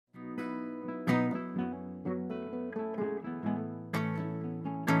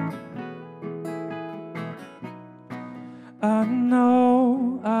I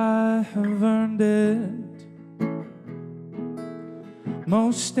know I have earned it.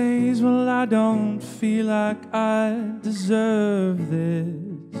 Most days, well, I don't feel like I deserve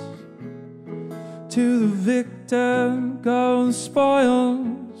this. To the victor go the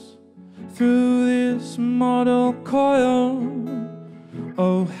spoils through this mortal coil.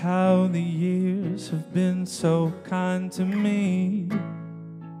 Oh, how the years have been so kind to me.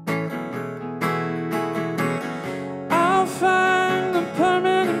 I'll find a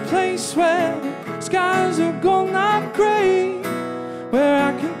permanent place where skies are gold, not gray, where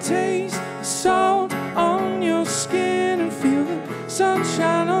I can taste the salt on your skin and feel the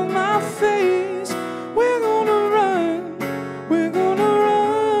sunshine on my face. We're gonna run, we're gonna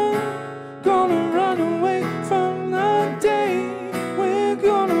run away from the day. We're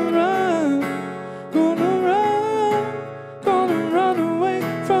gonna run away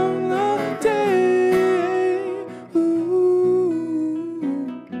from the day. Ooh.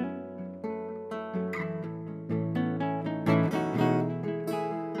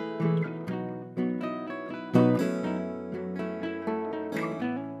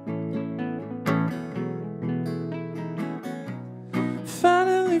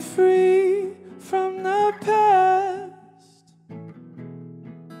 Finally free from the past.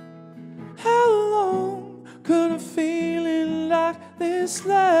 How long could a feeling like this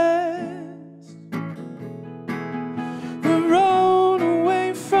last? The road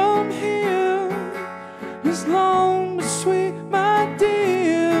away from here is long but sweet, my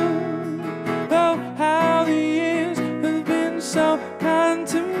dear. Oh, how the years have been so kind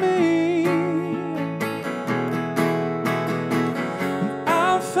to me.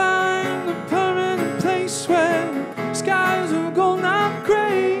 I'll find a permanent place where skies are gold, not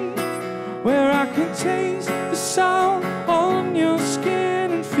gray, where I can taste the salt on your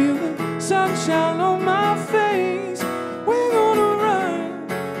skin and feel the sunshine on my face. We're gonna run,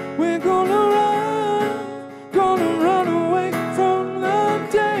 we're gonna run away from the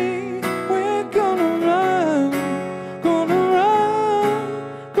day. We're gonna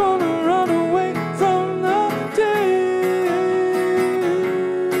run away from the day.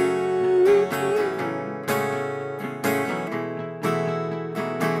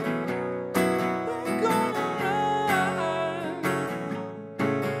 We're gonna run.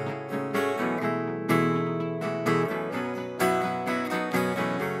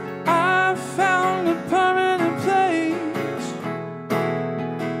 I found a permanent place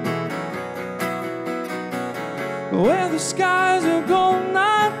where the skies are gold,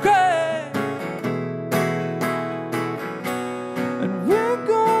 not gray, and we're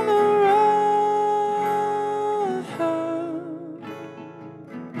gonna run.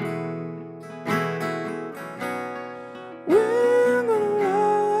 We're gonna run.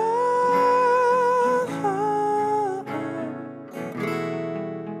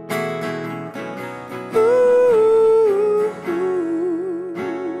 Ooh.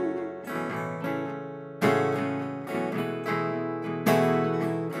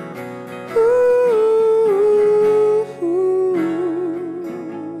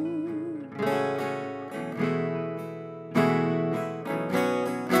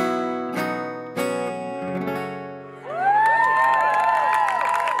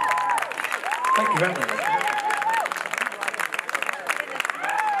 Thank you very much.